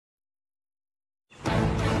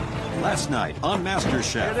Last night on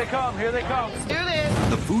MasterChef. Here they come, here they come. Let's do this.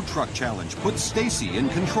 The food truck challenge put Stacy in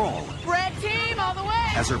control. Red team all the way.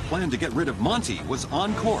 As her plan to get rid of Monty was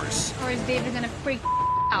on course. Or is David gonna freak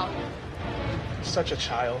out? Such a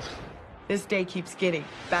child. This day keeps getting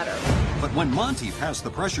better. But when Monty passed the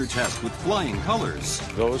pressure test with flying colors,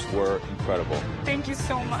 those were incredible. Thank you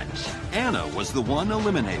so much. Anna was the one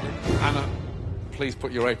eliminated. Anna, please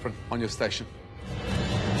put your apron on your station.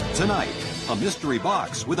 Tonight, a mystery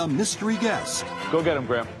box with a mystery guest. Go get him,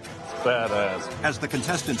 Graham. Badass. As the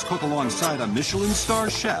contestants cook alongside a Michelin star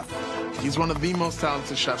chef. He's one of the most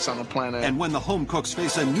talented chefs on the planet. And when the home cooks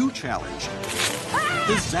face a new challenge,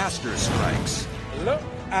 disaster strikes. Look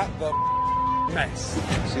at the mess.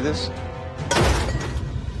 See this?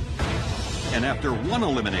 And after one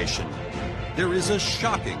elimination, there is a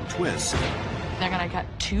shocking twist. They're gonna cut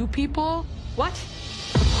 2 people? What?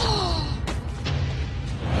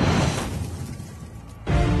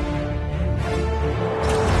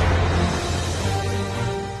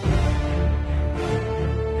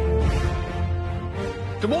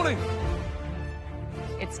 Good morning.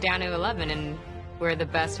 It's down to 11 and we're the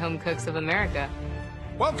best home cooks of America.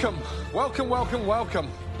 Welcome, welcome, welcome, welcome.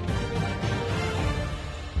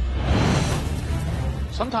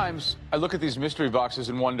 Sometimes I look at these mystery boxes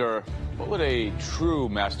and wonder, what would a true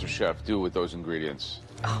master chef do with those ingredients?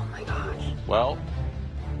 Oh my gosh. Well,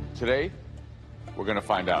 today, we're gonna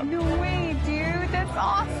find out. No way, dude. That's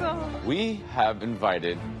awesome. We have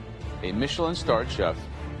invited a Michelin-starred chef,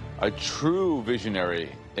 a true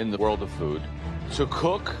visionary in the world of food, to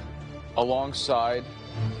cook alongside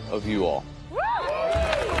of you all. Woo!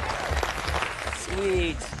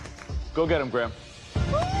 Sweet. Go get him, Graham.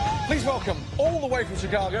 Please welcome, all the way from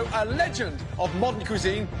Chicago, a legend of modern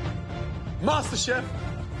cuisine, MasterChef,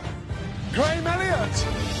 Graham Elliott.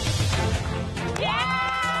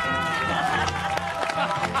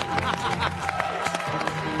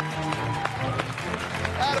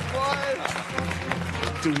 Attaboy.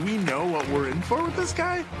 Do we know what we're in for with this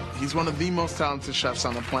guy? He's one of the most talented chefs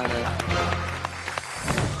on the planet.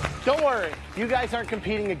 Don't worry, you guys aren't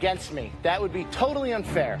competing against me. That would be totally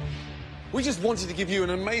unfair. We just wanted to give you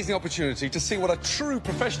an amazing opportunity to see what a true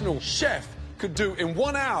professional chef could do in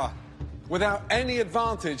 1 hour without any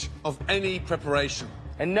advantage of any preparation.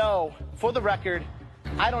 And no, for the record,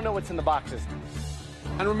 I don't know what's in the boxes.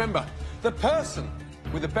 And remember, the person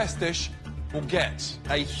with the best dish will get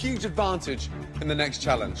a huge advantage in the next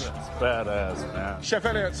challenge. That's badass, man. Chef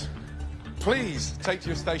Elliott, please take to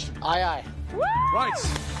your station. Aye, aye. Right.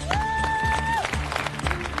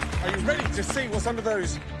 Are you ready to see what's under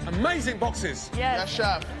those amazing boxes? Yes.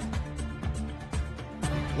 Chef.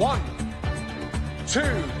 1, 2,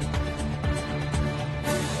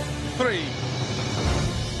 3.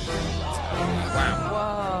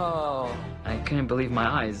 Whoa. I couldn't believe my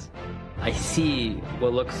eyes. I see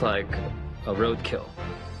what looks like a roadkill.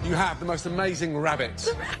 You have the most amazing rabbits.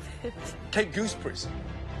 The rabbits. Cake gooseberries,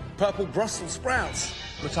 purple Brussels sprouts,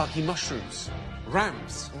 maitake mushrooms,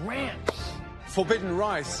 rams, forbidden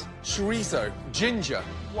rice, chorizo, ginger,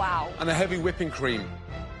 Wow. and a heavy whipping cream.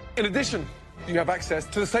 In addition, you have access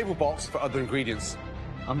to the stable box for other ingredients.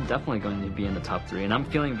 I'm definitely going to be in the top 3, and I'm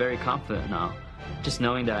feeling very confident now. Just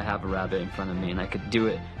knowing that I have a rabbit in front of me and I could do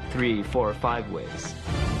it 3, 4, 5 ways.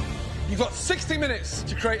 You've got 60 minutes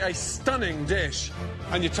to create a stunning dish,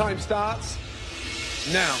 and your time starts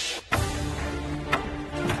now.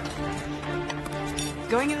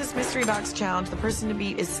 Going in this mystery box challenge, the person to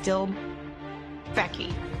beat is still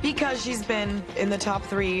Becky, because she's been in the top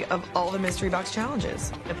 3 of all the mystery box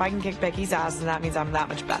challenges. If I can kick Becky's ass, then that means I'm that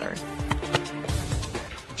much better.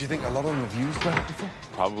 Do you think a lot of them have used rabbit before?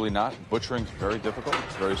 Probably not. Butchering's very difficult.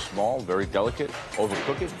 It's very small, very delicate.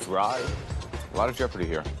 Overcook it, dry. A lot of jeopardy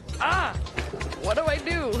here. Ah! What do I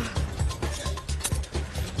do?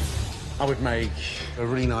 I would make a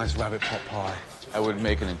really nice rabbit pot pie. I would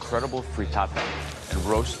make an incredible frittata and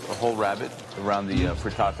roast a whole rabbit around the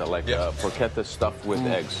frittata, like porchetta stuffed with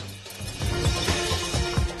eggs.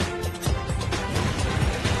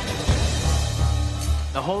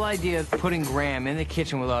 The whole idea of putting Graham in the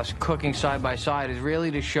kitchen with us, cooking side by side, is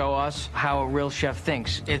really to show us how a real chef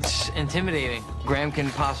thinks. It's intimidating. Graham can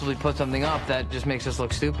possibly put something up that just makes us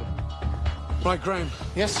look stupid. Right, Graham.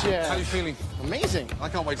 Yes, yeah. How are you feeling? Amazing. I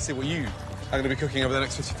can't wait to see what you are going to be cooking over the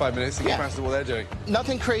next 55 minutes in comparison to what they're doing.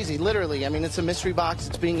 Nothing crazy, literally. I mean, it's a mystery box.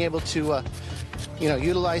 It's being able to, you know,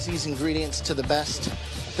 utilize these ingredients to the best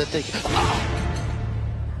that they can.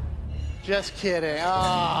 Just kidding.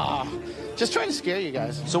 Ah, just trying to scare you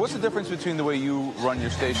guys. So what's the difference between the way you run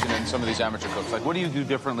your station and some of these amateur cooks? Like, what do you do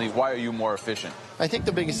differently? Why are you more efficient? I think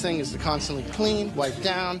the biggest thing is to constantly clean, wipe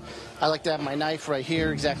down. I like to have my knife right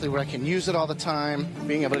here, exactly where I can use it all the time,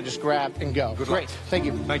 being able to just grab and go. Good Great. luck. Thank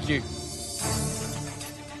you. Thank you.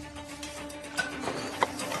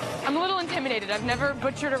 I'm a little intimidated. I've never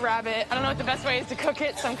butchered a rabbit. I don't know what the best way is to cook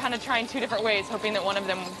it, so I'm kind of trying 2 different ways, hoping that one of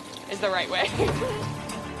them is the right way.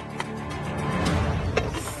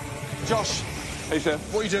 Josh. Hey, Chef.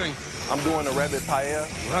 What are you doing? I'm doing a rabbit paella.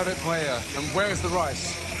 Rabbit paella. And where is the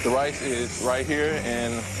rice? The rice is right here,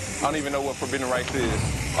 and I don't even know what forbidden rice is.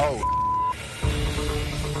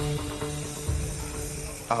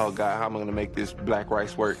 Oh, God, how am I going to make this black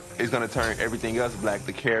rice work? It's going to turn everything else black.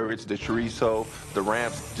 The carrots, the chorizo, the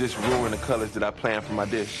ramps, just ruin the colors that I planned for my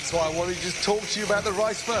dish. So I wanted to just talk to you about the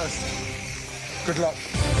rice first. Good luck.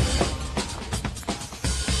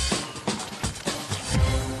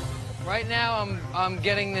 Right now, I'm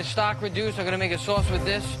getting the stock reduced. I'm gonna make a sauce with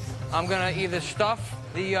this. I'm gonna either stuff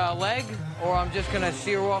the leg, or I'm just gonna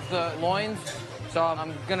sear off the loins. So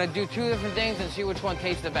I'm gonna do 2 different things and see which one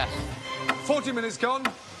tastes the best. 40 minutes gone,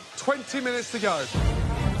 20 minutes to go.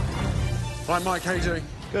 Right, Mike, how you doing?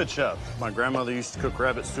 Good, Chef. My grandmother used to cook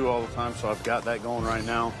rabbit stew all the time, so I've got that going right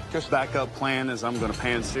now. Just backup plan is I'm gonna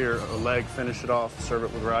pan sear a leg, finish it off, serve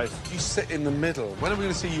it with rice. You sit in the middle. When are we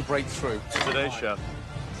gonna see you break through? Today, Chef.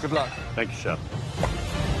 Good luck. Thank you, Chef.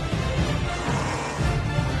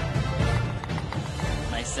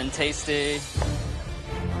 Nice and tasty.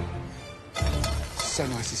 So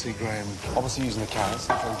nice to see Graham. Obviously using the carrots.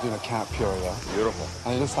 He's doing a carrot puree there. Beautiful.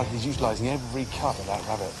 And it looks like he's utilising every cut of that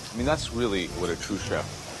rabbit. I mean, that's really what a true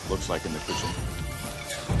chef looks like in the kitchen.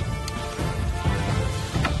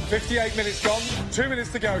 58 minutes gone, 2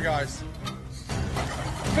 minutes to go, guys.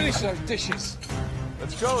 Finish those dishes.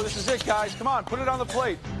 Let's go. This is it, guys. Come on, put it on the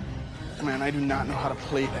plate. Man, I do not know how to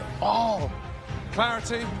plate at all.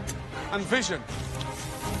 Clarity and vision.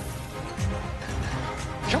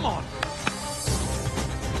 Come on.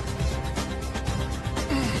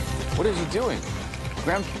 What is he doing?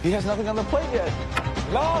 Graham, he has nothing on the plate yet.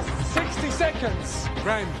 Last 60 seconds.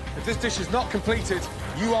 Graham, if this dish is not completed,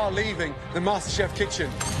 you are leaving the MasterChef kitchen.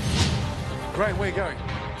 Graham, where are you going?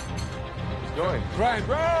 He's going. Graham,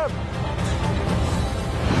 Graham!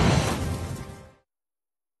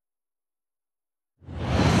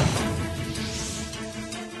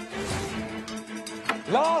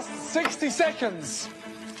 Last 60 seconds.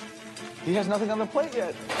 He has nothing on the plate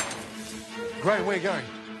yet. Graham, where are you going?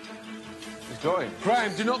 He's going.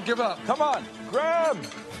 Graham, do not give up. Come on, Graham!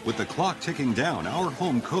 With the clock ticking down, our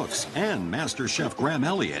home cooks and Master Chef Graham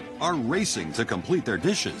Elliott are racing to complete their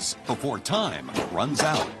dishes before time runs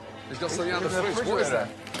out. He's got something out of the fridge. What is that?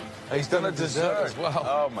 He's done a dessert as well.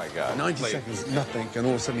 Oh, my God. 90 seconds, nothing, and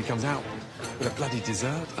all of a sudden he comes out with a bloody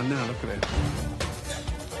dessert. And now look at it.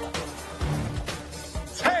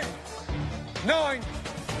 10, 9,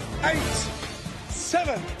 8,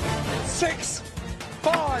 7, 6,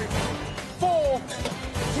 5, 4,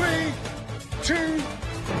 3, 2,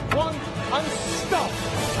 1, and stop.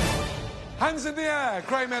 Hands in the air,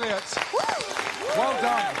 Graham Elliott. Well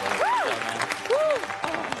done.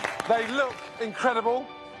 They look incredible.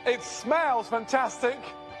 It smells fantastic.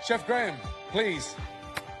 Chef Graham, please,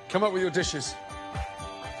 come up with your dishes.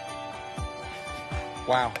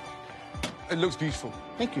 Wow. It looks beautiful.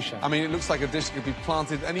 Thank you, Chef. I mean, it looks like a dish that could be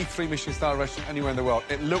planted any 3 Michelin-star restaurant anywhere in the world.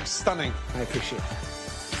 It looks stunning. I appreciate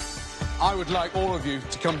it. I would like all of you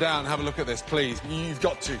to come down and have a look at this, please. You've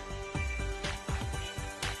got to.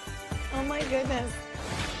 Oh, my goodness.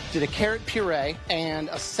 Did a carrot puree and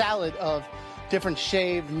a salad of different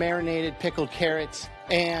shaved, marinated, pickled carrots,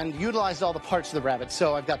 and utilized all the parts of the rabbit.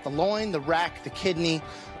 So I've got the loin, the rack, the kidney,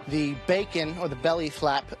 the bacon, or the belly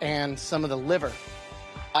flap, and some of the liver.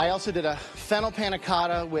 I also did a fennel panna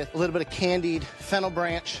cotta with a little bit of candied fennel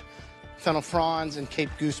branch, fennel fronds, and Cape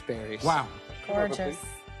gooseberries. Wow. Gorgeous.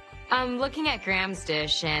 I'm looking at Graham's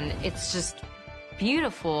dish, and it's just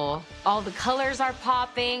beautiful. All the colors are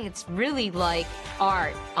popping. It's really like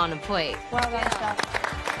art on a plate. Well done,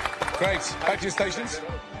 Chef. Great. Back to your stations.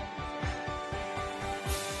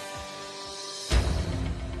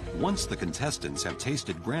 Once the contestants have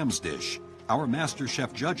tasted Graham's dish, our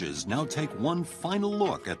MasterChef judges now take one final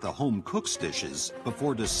look at the home cook's dishes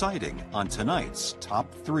before deciding on tonight's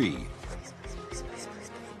top 3.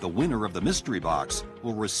 The winner of the mystery box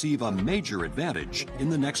will receive a major advantage in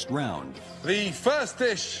the next round. The first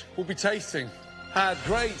dish we'll be tasting had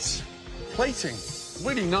great plating,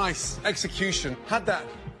 really nice execution, had that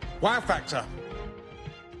wow factor,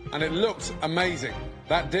 and it looked amazing.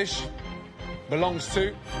 That dish belongs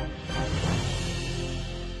to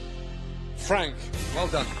Frank. Well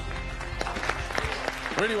done.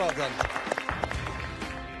 Really well done.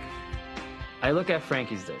 I look at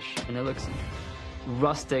Frankie's dish, and it looks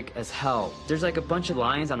rustic as hell. There's like a bunch of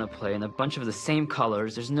lines on the plate and a bunch of the same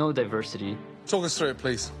colors. There's no diversity. Talk us through it,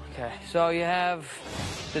 please. Okay, so you have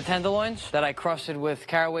the tenderloins that I crusted with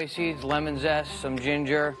caraway seeds, lemon zest, some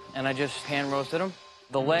ginger, and I just hand roasted them.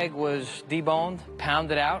 The leg was deboned,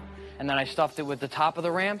 pounded out, and then I stuffed it with the top of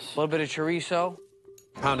the ramps, a little bit of chorizo.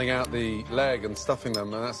 Pounding out the leg and stuffing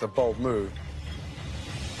them, and that's a bold move.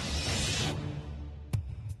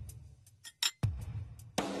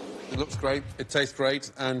 It looks great, it tastes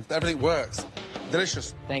great, and everything works.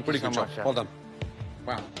 Delicious. Thank you really so good job. much, Chef. Well done.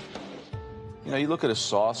 Wow. You know, you look at a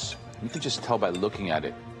sauce, you can just tell by looking at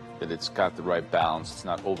it that it's got the right balance. It's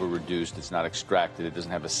not over-reduced, it's not extracted, it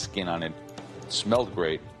doesn't have a skin on it. It smelled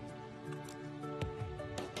great.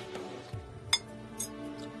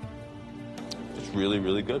 It's really,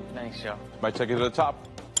 really good. Thanks, Joe. Might take it to the top.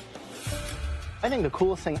 I think the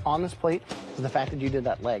coolest thing on this plate is the fact that you did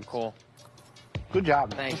that leg. Cool. Good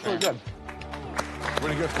job. Thanks, That's really man. good.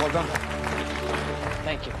 Really good. Well done.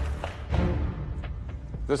 Thank you.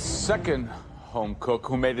 The second home cook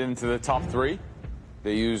who made it into the top 3,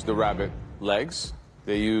 they used the rabbit legs,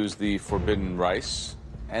 they used the forbidden rice,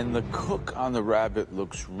 and the cook on the rabbit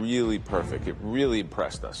looks really perfect. It really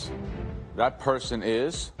impressed us. That person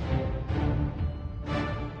is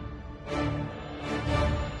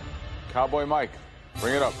Cowboy Mike.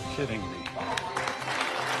 Bring it up. Kidding me.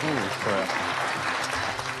 Holy crap.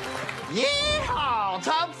 Yeah!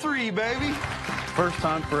 Top 3, baby! First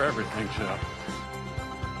time for everything, Chef.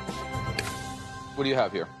 What do you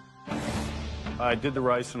have here? I did the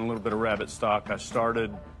rice and a little bit of rabbit stock. I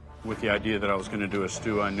started with the idea that I was going to do a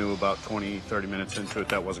stew. I knew about 20, 30 minutes into it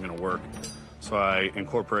that wasn't going to work. So I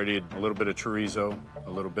incorporated a little bit of chorizo, a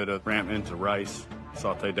little bit of ramp into rice,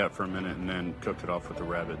 sauteed that for a minute, and then cooked it off with the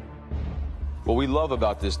rabbit. What we love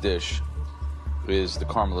about this dish is the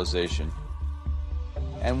caramelization.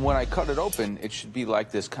 And when I cut it open, it should be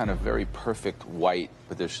like this kind of very perfect white,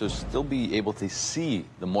 but there should still be able to see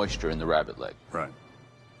the moisture in the rabbit leg. Right.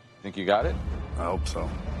 Think you got it? I hope so.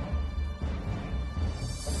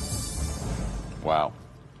 Wow.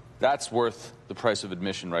 That's worth the price of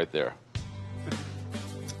admission right there.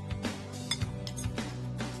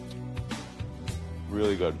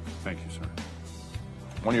 Really good. Thank you, sir.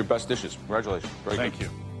 One of your best dishes. Congratulations. Very Thank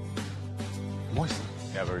good. you. Moist.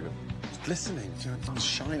 Yeah, very good. It's glistening. It's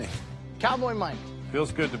shiny. Cowboy Mike.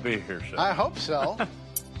 Feels good to be here, Chef. I hope so.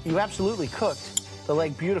 You absolutely cooked the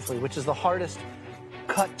leg beautifully, which is the hardest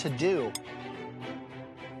cut to do.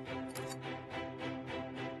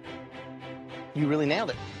 You really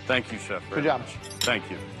nailed it. Thank you, Chef. very Good job. much. Thank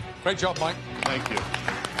you. Great job, Mike. Thank you.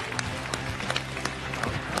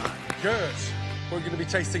 Good. We're going to be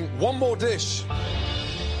tasting one more dish.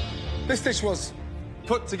 This dish was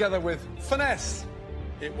put together with finesse.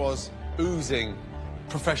 It was oozing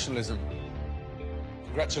professionalism.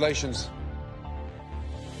 Congratulations.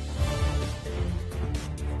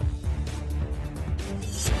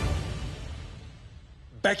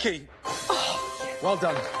 Becky. Well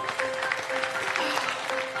done.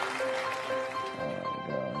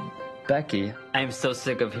 Becky. I'm so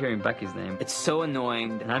sick of hearing Becky's name. It's so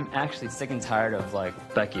annoying, and I'm actually sick and tired of, like,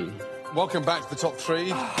 Becky. Welcome back to the top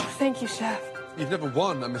 3. Thank you, Chef. You've never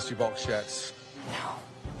won a mystery box yet.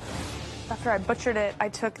 After I butchered it, I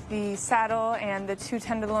took the saddle and the 2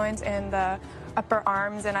 tenderloins and the upper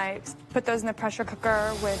arms, and I put those in the pressure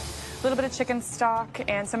cooker with a little bit of chicken stock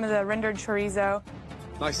and some of the rendered chorizo.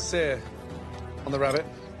 Nice sear on the rabbit.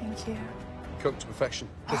 Thank you. Cooked to perfection.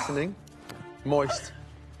 Glistening, moist.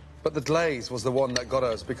 But the glaze was the one that got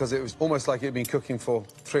us because it was almost like it had been cooking for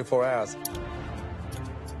 3 or 4 hours.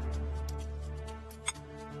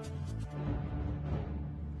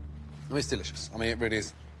 I mean, it's delicious. I mean, it really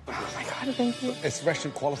is. Oh my God, thank you. It's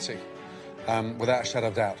restaurant quality, without a shadow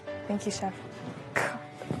of doubt. Thank you, Chef.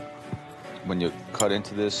 When you cut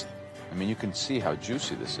into this, I mean, you can see how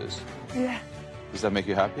juicy this is. Yeah, Does that make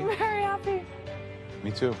you happy? I'm very happy.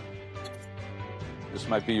 Me too. This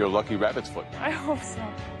might be your lucky rabbit's foot. I hope so.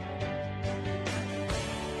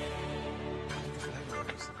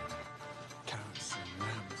 Carrots and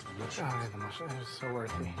rams and mushrooms. Oh, the mushroom is so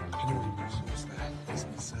worthy. Can you really imagine what's there? It's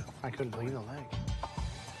myself. I couldn't believe the leg.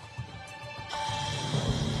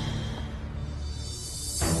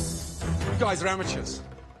 You guys are amateurs.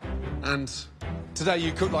 And today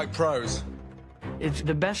you cook like pros. It's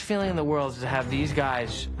the best feeling in the world is to have these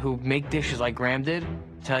guys who make dishes like Graham did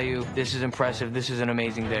tell you, this is impressive, this is an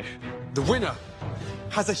amazing dish. The winner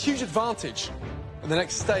has a huge advantage in the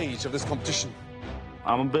next stage of this competition.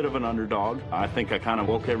 I'm a bit of an underdog. I think I kind of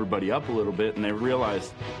woke everybody up a little bit, and they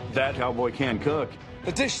realized that cowboy can cook.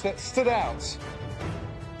 The dish that stood out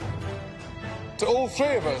to all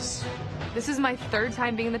three of us. This is my third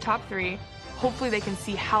time being in the top 3. Hopefully they can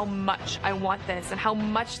see how much I want this and how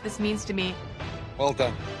much this means to me. Well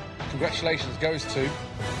done. Congratulations goes to...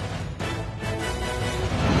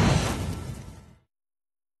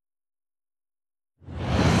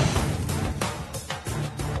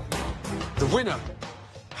 the winner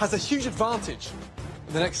has a huge advantage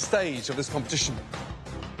in the next stage of this competition.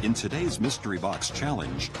 In today's Mystery Box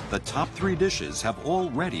Challenge, the top 3 dishes have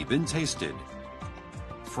already been tasted.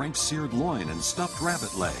 Frank's seared loin and stuffed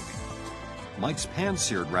rabbit leg, Mike's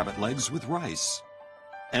pan-seared rabbit legs with rice,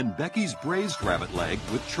 and Becky's braised rabbit leg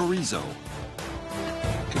with chorizo.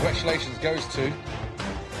 Congratulations goes to...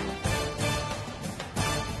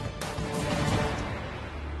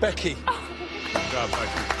 Becky. Good job,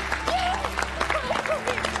 Becky.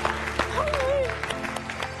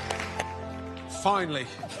 Finally.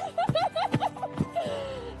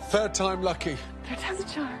 Third time lucky. Third time's a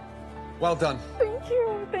charm. Well done. Thank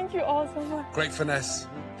you. Thank you all so much. Great finesse.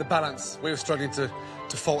 The balance. We were struggling to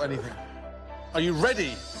fault anything. Are you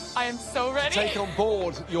ready? I am so ready. Take on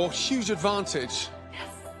board your huge advantage. Yes.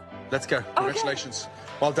 Let's go. Congratulations.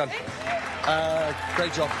 Well done.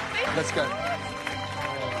 Great job. Let's go.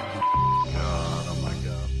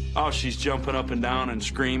 Oh, she's jumping up and down and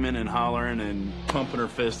screaming and hollering and pumping her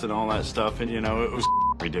fist and all that stuff, and, you know, it was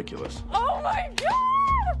ridiculous. Oh, my God!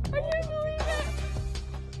 I can't believe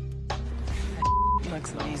it!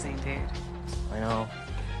 Looks amazing, dude. I know.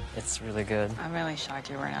 It's really good. I'm really shocked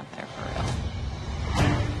you weren't up there for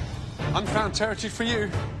real. Unfound territory for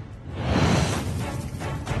you.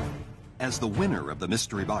 As the winner of the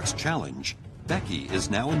Mystery Box Challenge, Becky is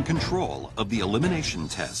now in control of the elimination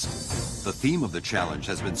test. The theme of the challenge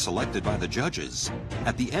has been selected by the judges.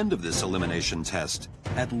 At the end of this elimination test,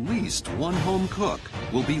 at least one home cook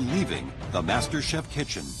will be leaving the MasterChef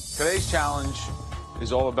kitchen. Today's challenge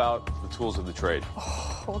is all about the tools of the trade.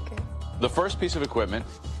 Oh, okay. The first piece of equipment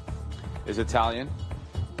is Italian,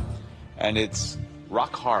 and it's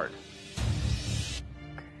rock hard.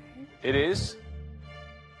 It is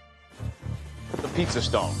the pizza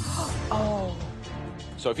stone. Oh.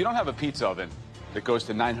 So if you don't have a pizza oven that goes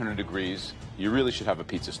to 900 degrees, you really should have a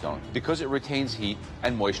pizza stone. Because it retains heat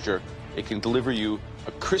and moisture, it can deliver you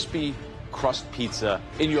a crispy crust pizza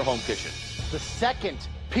in your home kitchen. The second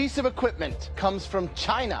piece of equipment comes from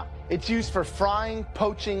China. It's used for frying,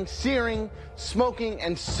 poaching, searing, smoking,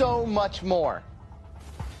 and so much more.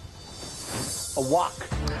 A wok.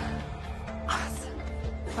 Awesome.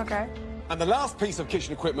 Okay. And the last piece of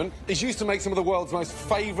kitchen equipment is used to make some of the world's most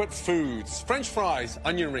favorite foods. French fries,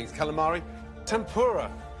 onion rings, calamari, tempura.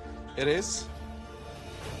 It is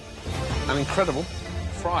an incredible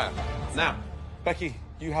fryer. Now, Becky,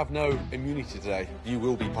 you have no immunity today. You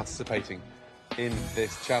will be participating in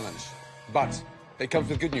this challenge. But it comes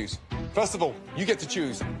with good news. First of all, you get to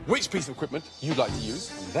choose which piece of equipment you'd like to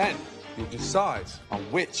use. And then you'll decide on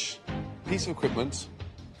which piece of equipment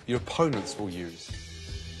your opponents will use.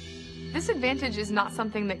 This advantage is not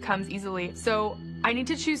something that comes easily, so I need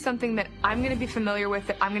to choose something that I'm going to be familiar with,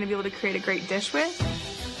 that I'm going to be able to create a great dish with.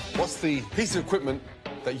 What's the piece of equipment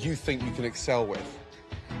that you think you can excel with?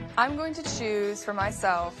 I'm going to choose for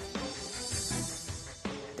myself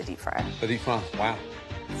the deep fryer. The deep fryer, wow.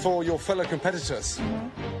 For your fellow competitors,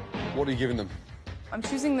 what are you giving them? I'm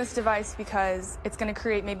choosing this device because it's going to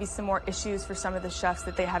create maybe some more issues for some of the chefs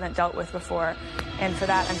that they haven't dealt with before, and for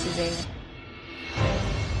that I'm choosing...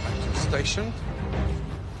 Station.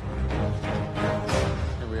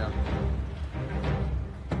 Here we are.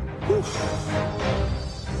 Oof.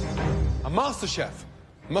 A master chef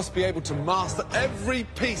must be able to master every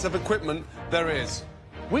piece of equipment there is.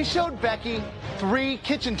 We showed Becky 3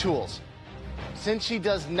 kitchen tools. Since she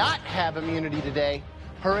does not have immunity today,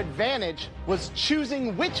 her advantage was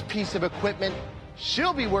choosing which piece of equipment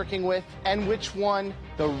she'll be working with and which one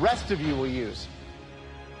the rest of you will use.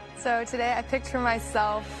 So today I picked for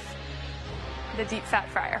myself the deep fat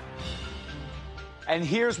fryer. And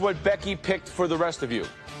here's what Becky picked for the rest of you.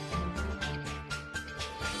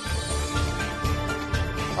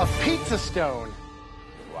 A pizza stone.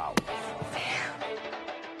 Wow.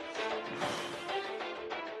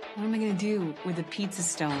 What am I going to do with a pizza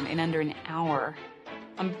stone in under an hour?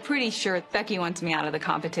 I'm pretty sure Becky wants me out of the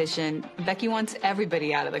competition. Becky wants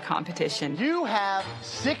everybody out of the competition. You have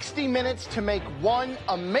 60 minutes to make one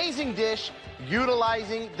amazing dish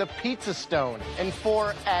utilizing the pizza stone. And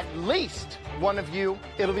for at least one of you,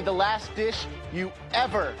 it'll be the last dish you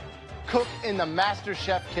ever cook in the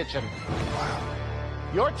MasterChef kitchen. Wow.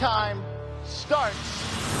 Your time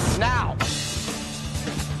starts now.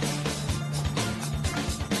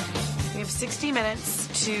 We have 60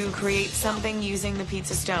 minutes to create something using the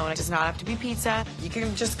pizza stone. It does not have to be pizza. You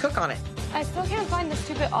can just cook on it. I still can't find the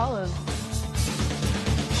stupid olive.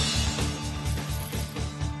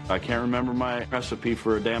 I can't remember my recipe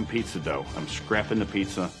for a damn pizza dough. I'm scrapping the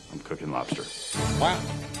pizza. I'm cooking lobster. Wow.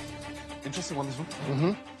 Interesting one, this one.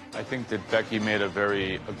 Mm-hmm. I think that Becky made a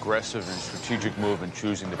very aggressive and strategic move in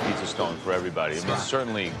choosing the pizza stone for everybody. I mean,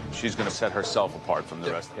 certainly she's going to set herself apart from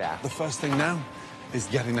the rest. The first thing now is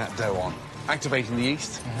getting that dough on, activating the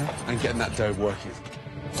yeast, and getting that dough working.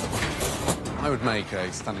 I would make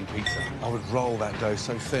a stunning pizza. I would roll that dough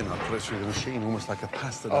so thin, I'd put it through the machine almost like a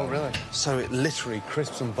pasta dough. Oh, really? So it literally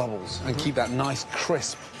crisps and bubbles and keep that nice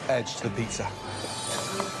crisp edge to the pizza.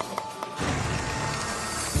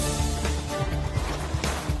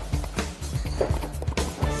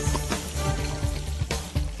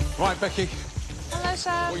 Right, Becky. Hello, Chef.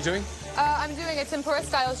 What are you doing? I'm doing a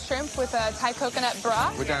tempura-style shrimp with a Thai coconut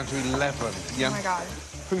broth. We're down to 11. Yeah. Oh, my God.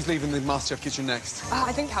 Who's leaving the MasterChef kitchen next?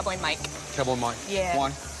 I think Cowboy Mike. Cowboy Mike. Yeah.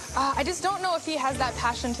 Why? I just don't know if he has that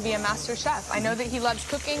passion to be a master chef. I know that he loves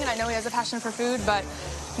cooking, and I know he has a passion for food, but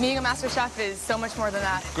being a master chef is so much more than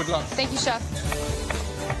that. Good luck. Thank you, Chef.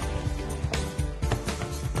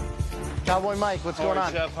 Cowboy Mike, what's going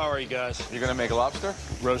on? Chef, how are you guys? You're going to make a lobster?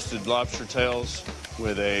 Roasted lobster tails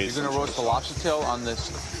with a... You're going to roast the lobster tail on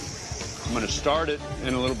this? I'm going to start it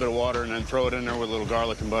in a little bit of water and then throw it in there with a little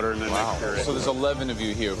garlic and butter and then make puree. So there's 11 of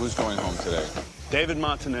you here. Who's going home today? David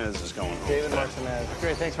Martinez is going home. David Martinez.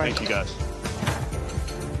 Great, thanks, Mike. Thank you, guys.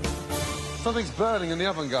 Something's burning in the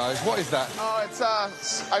oven, guys. What is that? Oh, it's,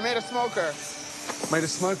 I made a smoker. Made a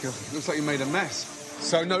smoker. Looks like you made a mess.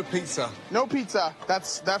 So no pizza. No pizza.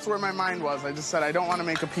 That's where my mind was. I just said I don't want to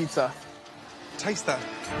make a pizza. Taste that.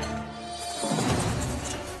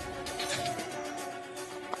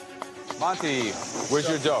 Monty, where's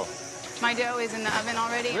your dough? My dough is in the oven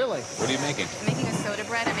already. Really? What are you making? I'm making a soda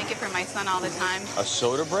bread. I make it for my son all the time. A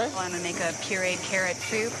soda bread? Well, I'm going to make a pureed carrot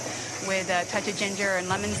soup with a touch of ginger and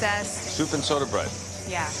lemon zest. Soup and soda bread.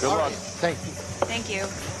 Yeah. Good luck. Thank you. Thank you.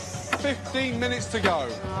 15 minutes to go.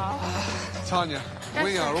 Tanya,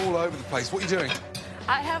 we are all over the place. What are you doing?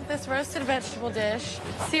 I have this roasted vegetable dish.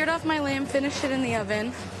 Seared off my lamb, finished it in the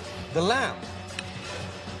oven. The lamb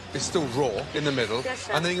is still raw in the middle, Yes,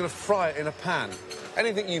 chef. and then you're going to fry it in a pan.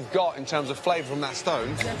 Anything you've got in terms of flavour from that stone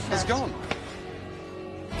is gone.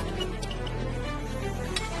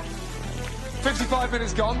 55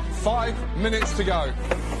 minutes gone, 5 minutes to go.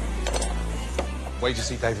 Wait to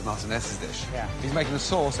see David Martinez's dish. Yeah. He's making a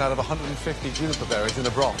sauce out of 150 juniper berries in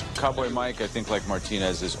a broth. Cowboy Mike, I think, like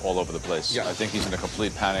Martinez, is all over the place. Yeah. I think he's in a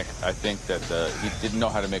complete panic. I think that he didn't know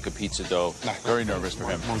how to make a pizza dough. No. Very nervous for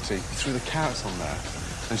him. Monty, he threw the carrots on there,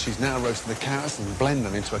 and she's now roasting the carrots and blend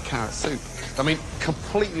them into a carrot soup. I mean,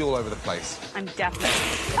 completely all over the place. I'm definitely...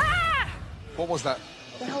 Ah! What was that?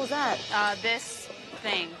 What the hell was that? This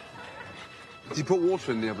thing. Did you put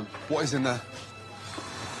water in the oven? What is in there?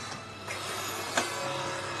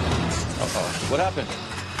 Uh-oh. What happened?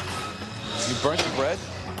 You burnt the bread?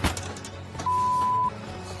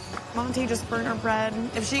 Monty just burnt her bread.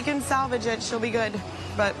 If she can salvage it, she'll be good.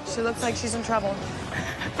 But she looks like she's in trouble.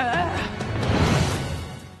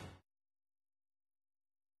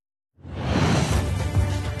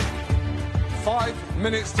 5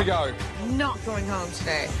 minutes to go. Not going home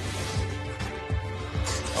today.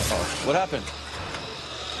 Uh-oh. What happened?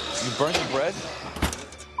 You burnt the bread?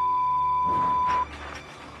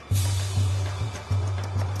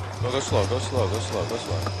 Go slow, go slow, go slow, go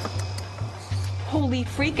slow. Holy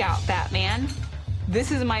freak out, Batman.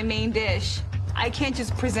 This is my main dish. I can't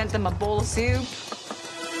just present them a bowl of soup.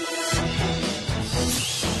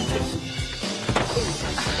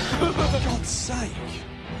 For God's sake.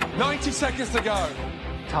 90 seconds to go.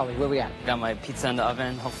 Tolly, where we at? Got my pizza in the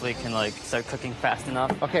oven. Hopefully it can like start cooking fast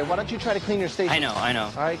enough. Okay, why don't you try to clean your station? I know.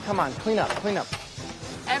 All right, come on, clean up, clean up.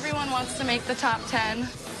 Everyone wants to make the top 10.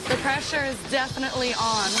 The pressure is definitely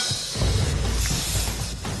on.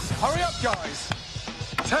 Hurry up, guys.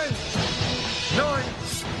 10, 9,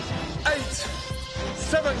 8,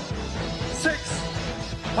 7, 6,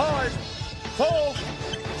 5, 4,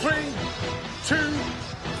 3, 2,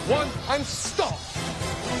 1, and stop.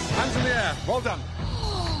 Hands in the air. Well done.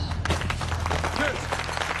 Good.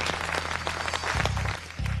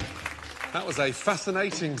 That was a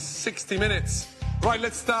fascinating 60 minutes. Right,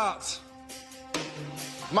 let's start.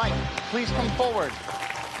 Mike, please come forward.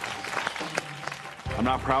 I'm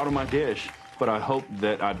not proud of my dish, but I hope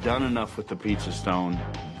that I've done enough with the pizza stone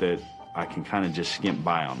that I can kind of just skimp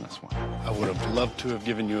by on this one. I would have loved to have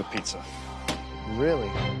given you a pizza.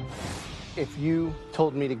 Really? If you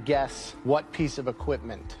told me to guess what piece of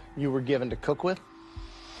equipment you were given to cook with,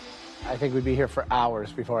 I think we'd be here for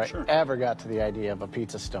hours before I ever got to the idea of a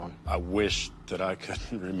pizza stone. I wish that I could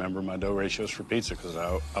remember my dough ratios for pizza, because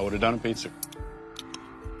I would have done a pizza.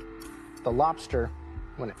 The lobster,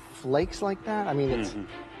 when it flakes like that, I mean,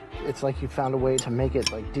 it's like you found a way to make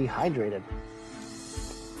it, like, dehydrated.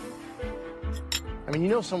 I mean, you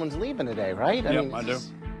know someone's leaving today, right? Yep, I do.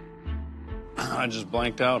 I just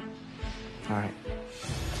blanked out. All right.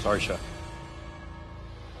 Sorry, Chef.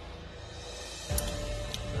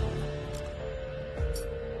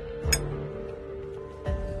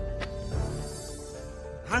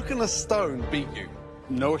 How can a stone beat you?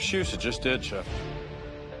 No excuse, it just did, Chef.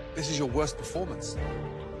 This is your worst performance.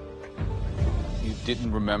 You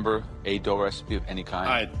didn't remember a dough recipe of any kind?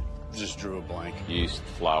 I just drew a blank. Yeast,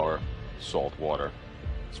 flour, salt, water.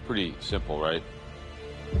 It's pretty simple, right?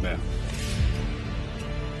 Yeah.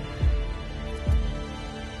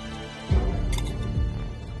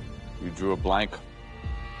 You drew a blank.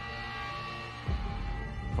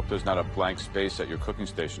 Hope there's not a blank space at your cooking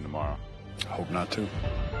station tomorrow. Hope not to.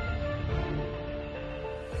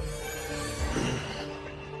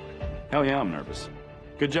 Hell yeah, I'm nervous.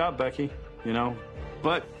 Good job, Becky, you know,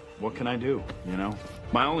 but what can I do, you know?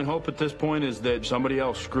 My only hope at this point is that somebody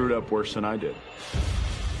else screwed up worse than I did.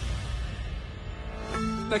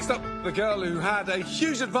 Next up, the girl who had a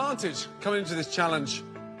huge advantage coming into this challenge.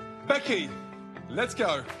 Becky, let's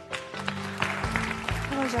go.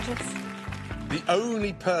 Hello, judges. The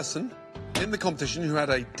only person in the competition who had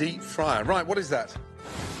a deep fryer. Right, what is that?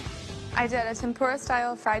 I did a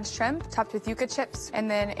tempura-style fried shrimp topped with yuca chips,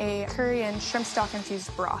 and then a curry and shrimp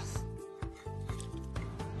stock-infused broth.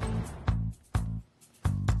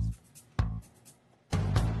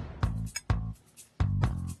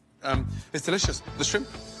 It's delicious. The shrimp,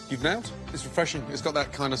 you've nailed. It's refreshing. It's got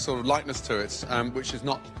that kind of sort of lightness to it, which is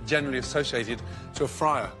not generally associated to a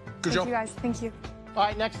fryer. Good job. Thank you, guys. Thank you. All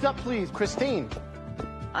right, next up, please, Christine.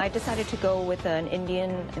 I decided to go with an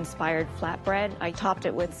Indian-inspired flatbread. I topped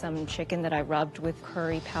it with some chicken that I rubbed with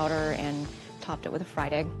curry powder and topped it with a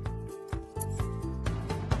fried egg.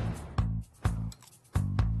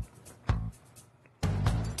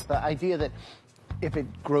 The idea that if it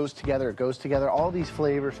grows together, it goes together, all these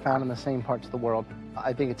flavors found in the same parts of the world,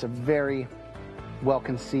 I think it's a very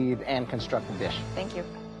well-conceived and constructed dish. Thank you.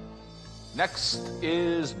 Next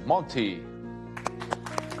is Monty.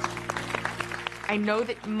 I know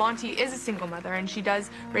that Monty is a single mother and she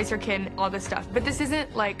does raise her kid and all this stuff, but this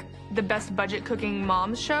isn't like the best budget cooking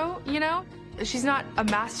mom's show, you know? She's not a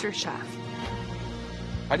master chef.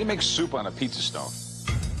 How do you make soup on a pizza stone?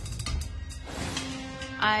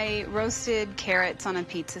 I roasted carrots on a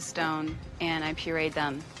pizza stone and I pureed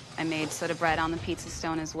them. I made soda bread on the pizza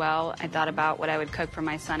stone as well. I thought about what I would cook for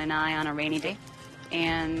my son and I on a rainy day,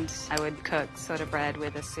 and I would cook soda bread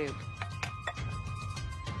with a soup.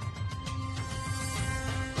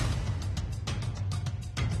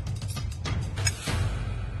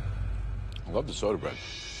 I love the soda bread.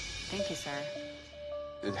 Thank you, sir.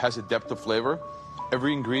 It has a depth of flavor.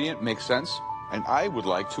 Every ingredient makes sense. And I would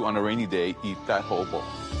like to, on a rainy day, eat that whole bowl.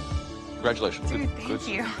 Congratulations. Dude, thank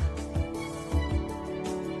you.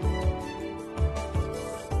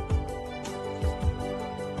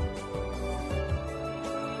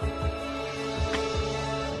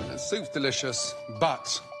 The soup's delicious,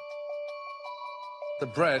 but the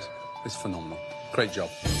bread is phenomenal. Great job.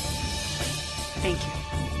 Thank you.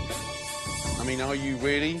 I mean, are you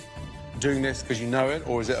really doing this because you know it,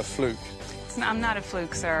 or is it a fluke? I'm not a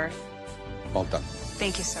fluke, sir. Well done.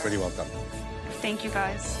 Thank you, sir. Pretty well done. Thank you,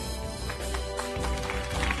 guys.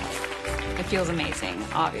 It feels amazing,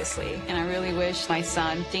 obviously, and I really wish my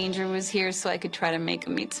son, Danger, was here so I could try to make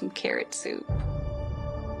him eat some carrot soup.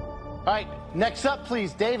 All right, next up,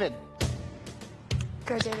 please, David.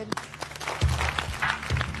 Go, David.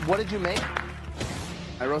 What did you make?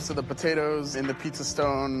 I roasted the potatoes in the pizza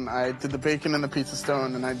stone, I did the bacon in the pizza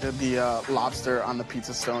stone, and I did the lobster on the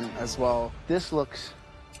pizza stone as well. This looks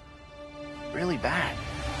really bad.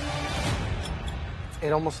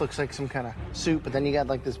 It almost looks like some kind of soup, but then you got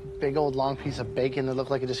like this big old long piece of bacon that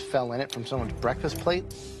looked like it just fell in it from someone's breakfast plate.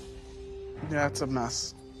 Yeah, it's a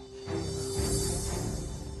mess.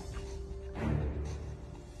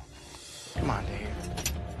 Come on, Dave.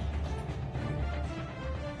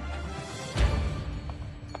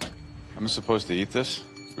 I'm supposed to eat this?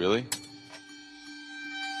 Really?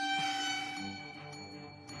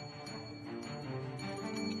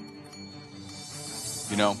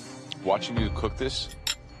 You know, watching you cook this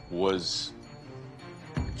was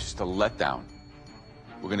just a letdown.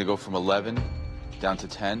 We're gonna go from 11 down to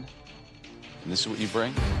 10. And this is what you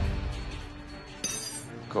bring.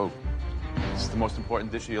 Go. This is the most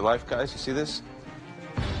important dish of your life, guys. You see this?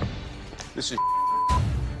 This is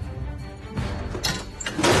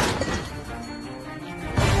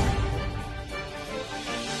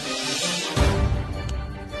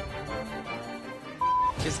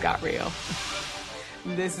just got real.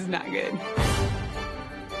 This is not good.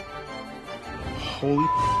 Holy,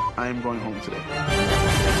 I am going home today.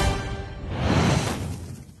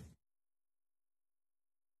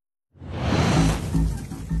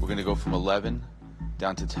 We're gonna go from 11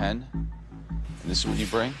 down to 10. And this is what you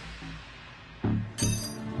bring.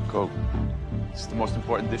 Go. This is the most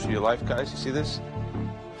important dish of your life, guys. You see this?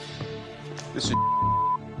 This is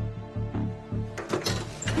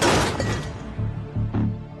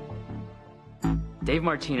Dave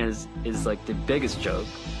Martinez is like the biggest joke.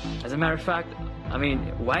 As a matter of fact, I mean,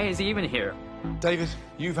 why is he even here? David,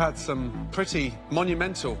 you've had some pretty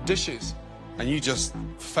monumental dishes, and you just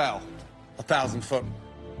fell 1,000 foot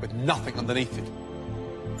with nothing underneath it.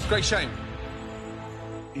 It's a great shame.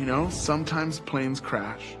 You know, sometimes planes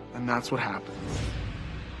crash, and that's what happens.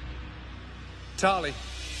 Charlie,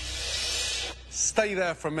 stay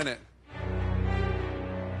there for a minute.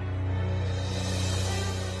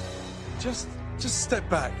 Just step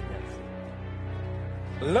back.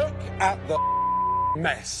 Look at the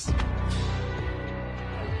mess.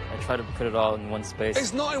 I try to put it all in one space.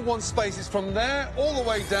 It's not in one space. It's from there all the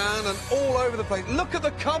way down and all over the place. Look at the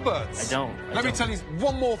cupboards. Let me tell you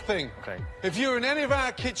one more thing. Okay. If you were in any of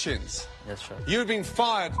our kitchens, Yes, chef. you'd have been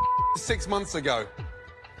fired 6 months ago.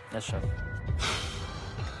 Yes, chef.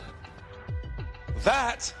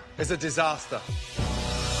 That is a disaster.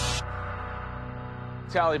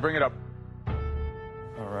 Tally, bring it up.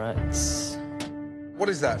 All right. What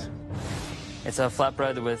is that? It's a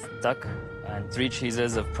flatbread with duck and 3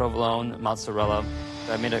 cheeses of provolone, mozzarella.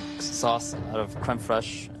 I made a sauce out of creme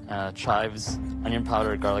fraiche, chives, onion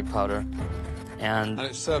powder, garlic powder, and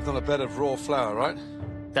it's served on a bed of raw flour, right?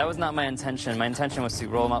 That was not my intention. My intention was to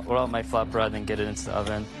roll out my flatbread and get it into the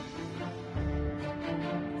oven.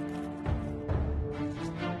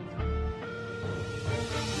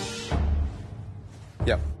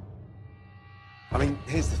 Yep. I mean,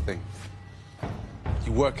 here's the thing.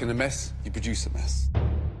 You work in a mess, you produce a mess.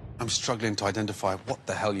 I'm struggling to identify what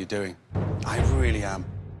the hell you're doing. I really am.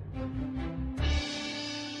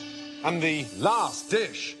 And the last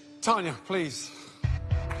dish. Tanya, please.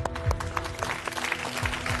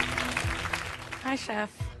 Hi,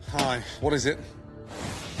 Chef. Hi, what is it?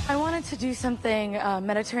 I wanted to do something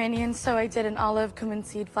Mediterranean, so I did an olive cumin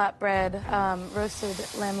seed flatbread, roasted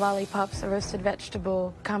lamb lollipops, a roasted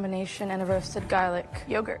vegetable combination, and a roasted garlic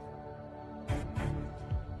yogurt.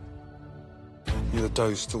 The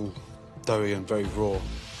dough's still doughy and very raw.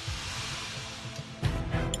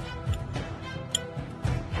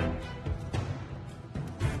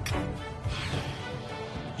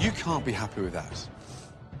 You can't be happy with that.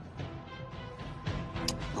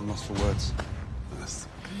 I'm lost for words. That's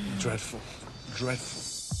dreadful.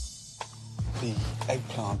 Dreadful. The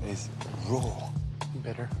eggplant is raw.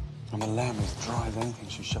 Bitter. And the lamb is dry as anything.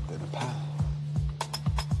 She shoved it in a pan.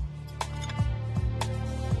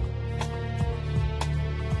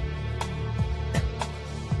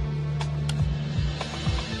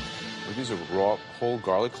 Are these raw whole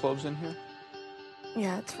garlic cloves in here?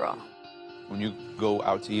 Yeah, it's raw. When you go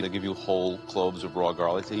out to eat, they give you whole cloves of raw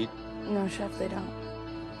garlic to eat? No, Chef, they don't.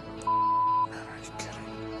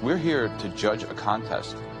 We're here to judge a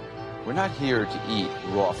contest. We're not here to eat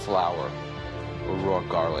raw flour or raw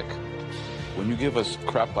garlic. When you give us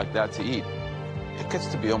crap like that to eat, it gets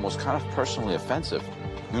to be almost kind of personally offensive.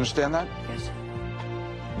 You understand that? Yes.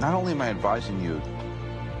 Not only am I advising you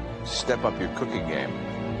to step up your cooking game,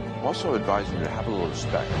 I'm also advising you to have a little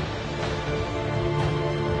respect.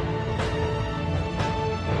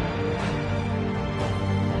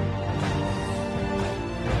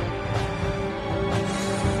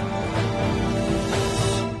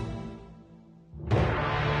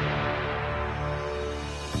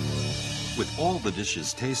 With all the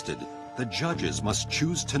dishes tasted, the judges must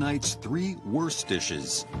choose tonight's 3 worst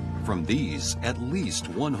dishes. From these, at least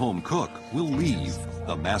one home cook will leave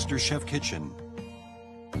the MasterChef kitchen.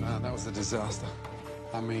 That was a disaster.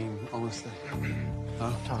 I mean, honestly.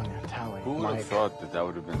 Huh? Tanya, Tally, Who would have thought that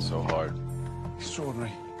would have been so hard?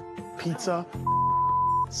 Extraordinary. Pizza,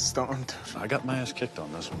 stoned. I got my ass kicked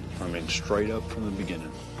on this one. I mean, straight up from the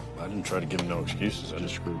beginning. I didn't try to give him no excuses. I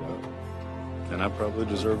just screwed up. And I probably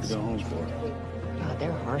deserve to go home for it. God,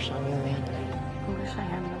 they're harsh on you, man. I wish I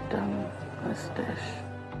hadn't have done this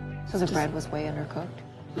dish. So the bread was way undercooked?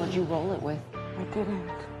 What'd you roll it with? I didn't.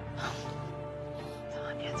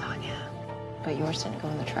 Tanya. but yours didn't go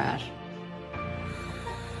in the trash.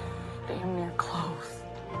 Damn near close.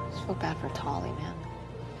 I just feel bad for Tolly, man.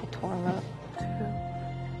 I tore him up.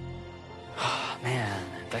 Oh, man,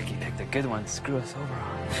 Becky picked a good one to screw us over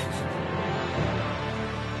on.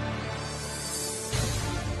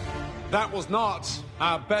 That was not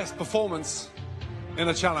our best performance in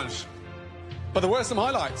a challenge. But there were some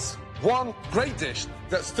highlights. One great dish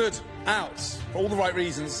that stood out for all the right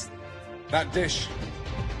reasons. That dish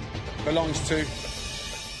belongs to...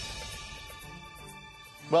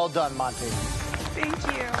 Well done, Monty. Thank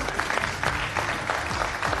you.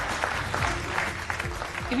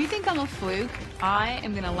 If you think I'm a fluke, I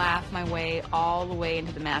am going to laugh my way all the way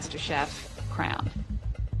into the MasterChef crown.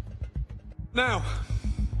 Now,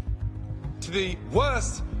 to the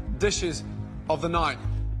worst dishes of the night.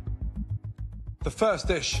 The first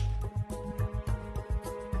dish.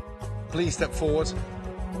 Please step forward.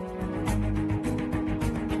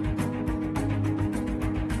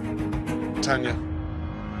 Tanya.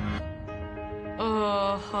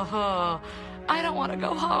 I don't want to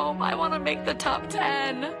go home. I want to make the top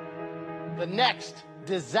 10. The next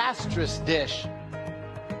disastrous dish.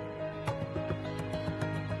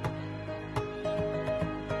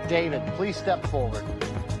 David, please step forward.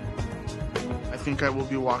 I think I will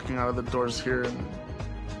be walking out of the doors here in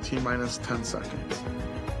T-minus 10 seconds.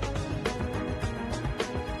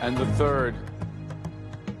 And the third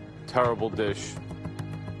terrible dish.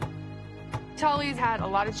 Tolly's had a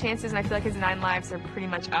lot of chances, and I feel like his 9 lives are pretty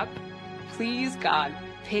much up. Please, God,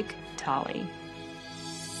 pick Tolly.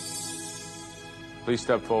 Please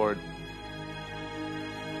step forward.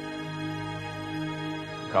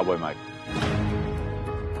 Cowboy Mike.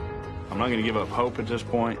 I'm not going to give up hope at this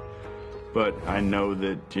point, but I know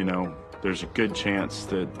that, you know, there's a good chance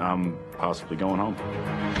that I'm possibly going home.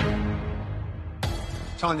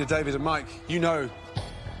 Tanya, David, and Mike, you know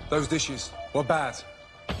those dishes were bad.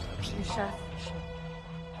 Chef.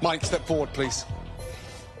 Mike, step forward, please.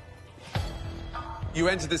 You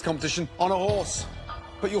entered this competition on a horse,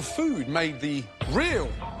 but your food made the real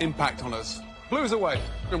impact on us. Blew us away.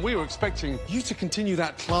 And we were expecting you to continue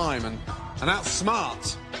that climb and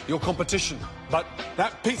outsmart your competition. But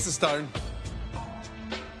that pizza stone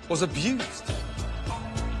was abused.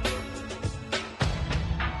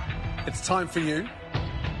 It's time for you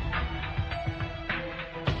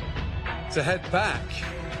to head back.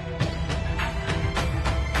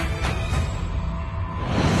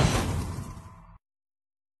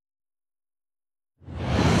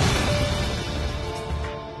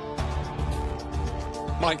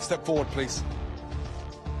 Mike, step forward, please.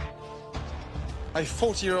 A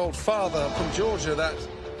 40-year-old father from Georgia that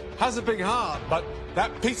has a big heart, but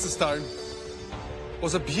that pizza stone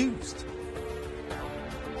was abused.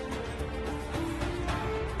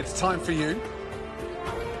 It's time for you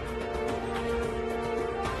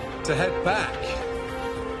to head back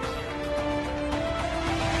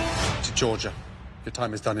to Georgia. Your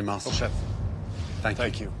time is done in MasterChef.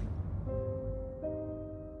 Thank you.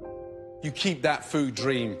 You keep that food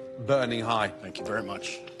dream burning high. Thank you very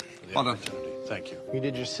much for the Well done. opportunity. Thank you. You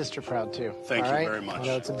did your sister proud, too. Thank all you right? very much. I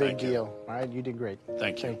know it's a big Thank you. deal. All right, you did great.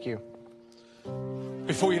 Thank you. Thank you.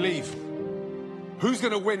 Before you leave, who's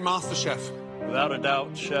going to win MasterChef? Without a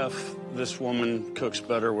doubt, Chef, this woman cooks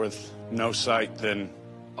better with no sight than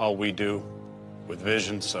all we do with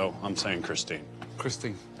vision, so I'm saying Christine.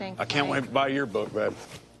 Christine. Thank I can't wait to buy your book, babe.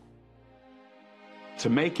 To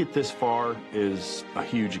make it this far is a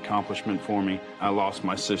huge accomplishment for me. I lost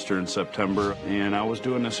my sister in September, and I was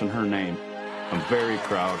doing this in her name. I'm very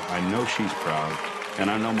proud. I know she's proud, and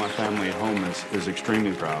I know my family at home is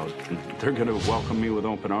extremely proud. And they're going to welcome me with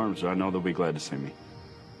open arms. I know they'll be glad to see me.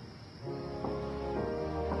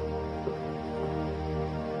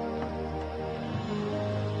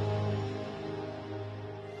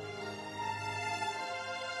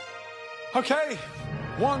 Okay.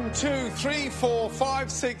 1, 2, 3, 4,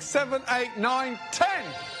 5, 6, 7, 8, 9, 10.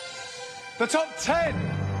 The top 10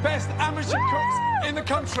 best amateur cooks in the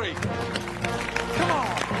country. Come on.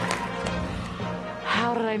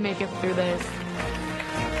 How did I make it through this?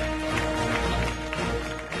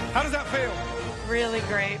 How does that feel? Really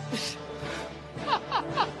great.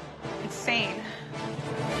 Insane.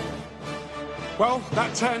 Well,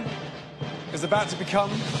 that 10 is about to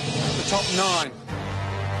become the top 9.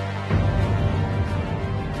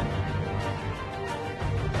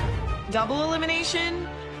 Double elimination?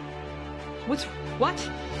 What?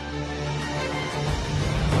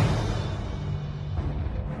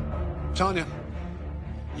 Tanya,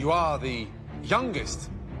 you are the youngest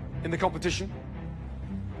in the competition.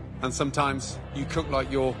 And sometimes you cook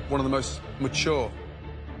like you're one of the most mature.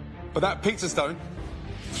 But that pizza stone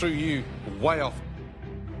threw you way off.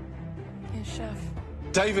 Yes, Chef.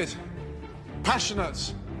 David,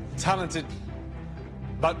 passionate, talented,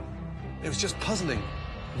 but it was just puzzling.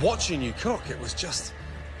 Watching you cook, it was just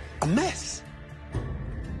a mess.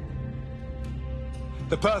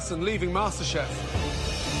 The person leaving MasterChef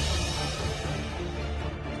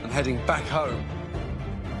and heading back home.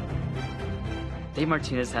 Dave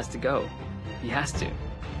Martinez has to go. He has to.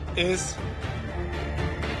 Is...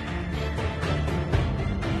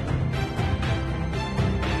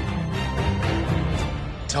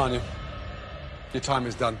 Tanya, your time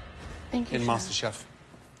is done. Thank you, in Chef. MasterChef.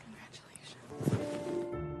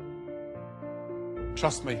 Congratulations.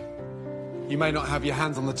 Trust me, you may not have your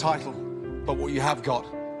hands on the title, but what you have got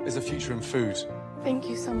is a future in food. Thank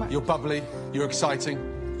you so much. You're bubbly, you're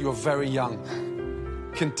exciting, you're very young.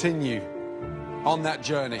 Continue on that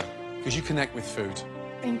journey, because you connect with food.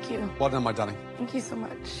 Thank you. Well done, my darling. Thank you so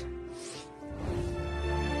much.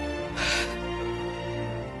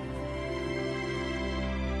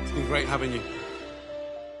 It's been great having you.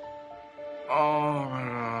 Oh my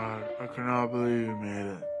God, I cannot believe you made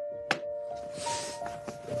it.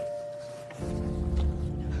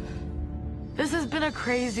 This has been a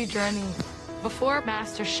crazy journey. Before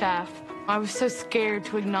MasterChef, I was so scared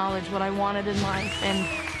to acknowledge what I wanted in life, and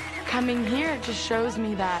coming here, it just shows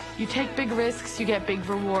me that you take big risks, you get big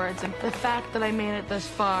rewards, and the fact that I made it this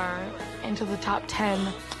far into the top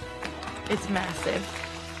 10, it's massive.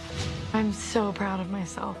 I'm so proud of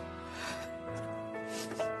myself.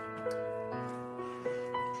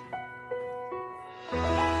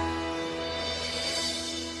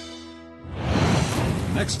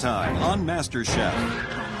 Next time on MasterChef. Oh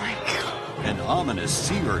my God. An ominous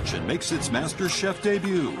sea urchin makes its MasterChef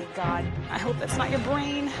debut. Oh my God. I hope that's not your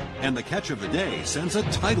brain. And the catch of the day sends a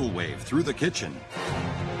tidal wave through the kitchen.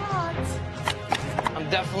 I'm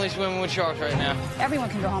definitely swimming with sharks right now. Everyone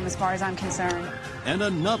can go home as far as I'm concerned. And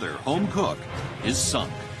another home cook is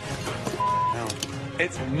sunk. No,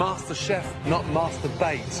 it's MasterChef, not Master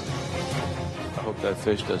Bait. I hope that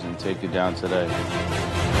fish doesn't take you down today.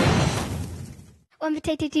 One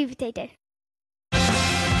potato, two potato.